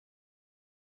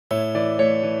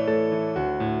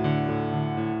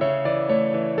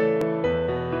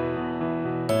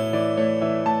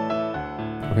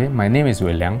my name is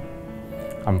Wei Liang.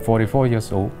 I'm 44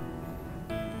 years old.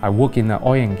 I work in an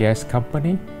oil and gas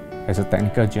company as a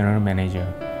technical general manager.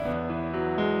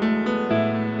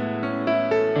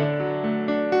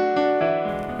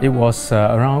 It was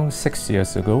around 6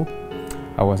 years ago.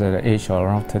 I was at the age of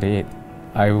around 38.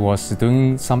 I was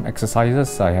doing some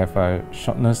exercises. I have a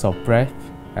shortness of breath.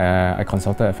 I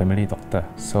consulted a family doctor.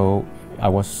 So I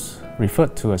was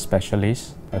referred to a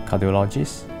specialist, a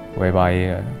cardiologist,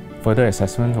 whereby further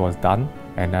assessment was done,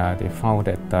 and they found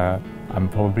that I'm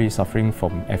probably suffering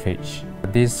from FH.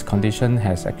 This condition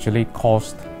has actually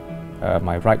caused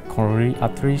my right coronary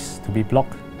arteries to be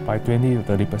blocked by 20 to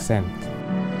 30%.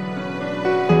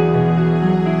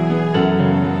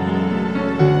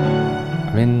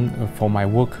 I mean, for my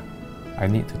work, I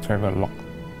need to travel a lot.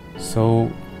 So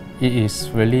it is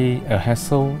really a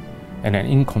hassle and an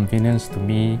inconvenience to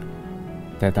me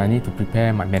that I need to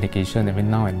prepare my medication every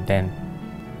now and then.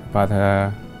 But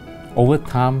over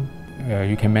time,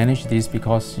 you can manage this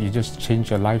because you just change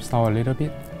your lifestyle a little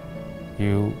bit.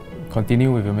 You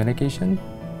continue with your medication,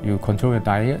 you control your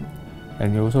diet,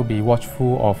 and you also be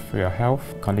watchful of your health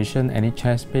condition, any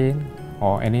chest pain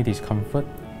or any discomfort.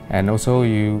 And also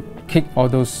you kick all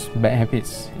those bad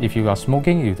habits. If you are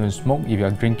smoking, you don't smoke. If you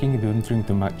are drinking, you don't drink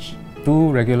too much. Do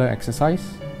regular exercise,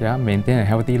 maintain a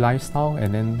healthy lifestyle,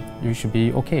 and then you should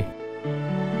be okay.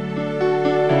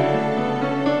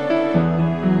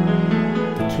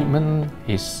 The treatment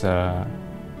is a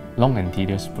long and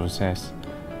tedious process.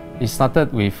 It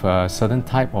started with a certain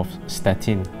type of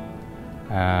statin.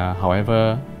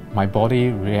 However, my body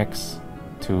reacts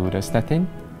to the statin.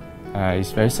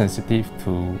 It's very sensitive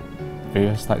to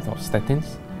various types of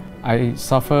statins. I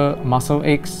suffer muscle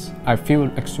aches. I feel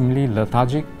extremely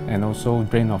lethargic and also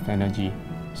drained of energy.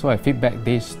 So I feedback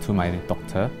this to my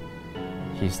doctor.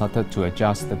 He started to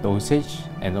adjust the dosage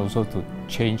and also to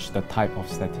change the type of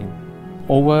statin.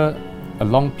 Over a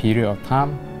long period of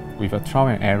time, with a trial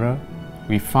and error,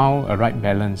 we found a right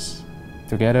balance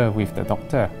together with the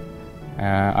doctor.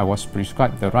 I was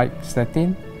prescribed the right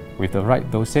statin with the right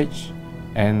dosage,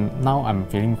 and now I'm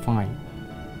feeling fine.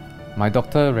 My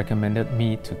doctor recommended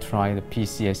me to try the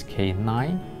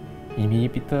PCSK9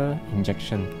 inhibitor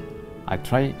injection. I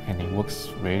tried and it works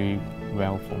very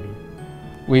well for me.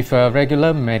 With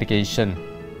regular medication,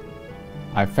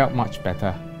 I felt much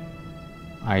better.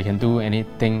 I can do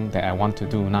anything that I want to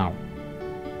do now.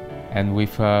 And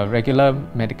with regular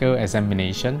medical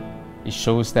examination, it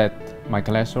shows that my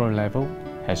cholesterol level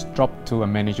has dropped to a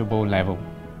manageable level.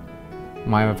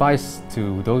 My advice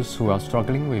to those who are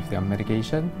struggling with their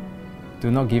medication: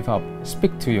 do not give up.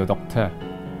 Speak to your doctor.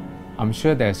 I'm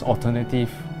sure there's alternative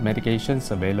medications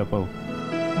available.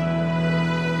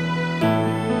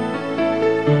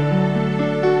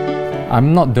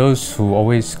 I'm not those who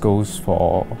always goes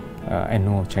for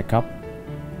annual checkup.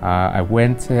 I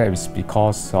went there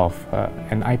because of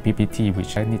an IPPT,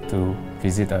 which I need to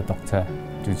visit a doctor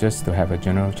just to have a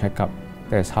general checkup.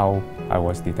 That's how I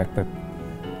was detected.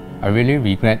 I really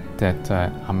regret that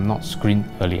I'm not screened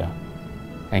earlier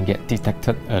and get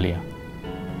detected earlier.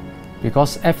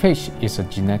 Because FH is a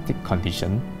genetic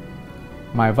condition,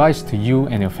 my advice to you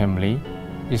and your family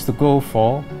is to go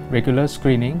for regular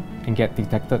screening and get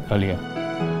detected earlier.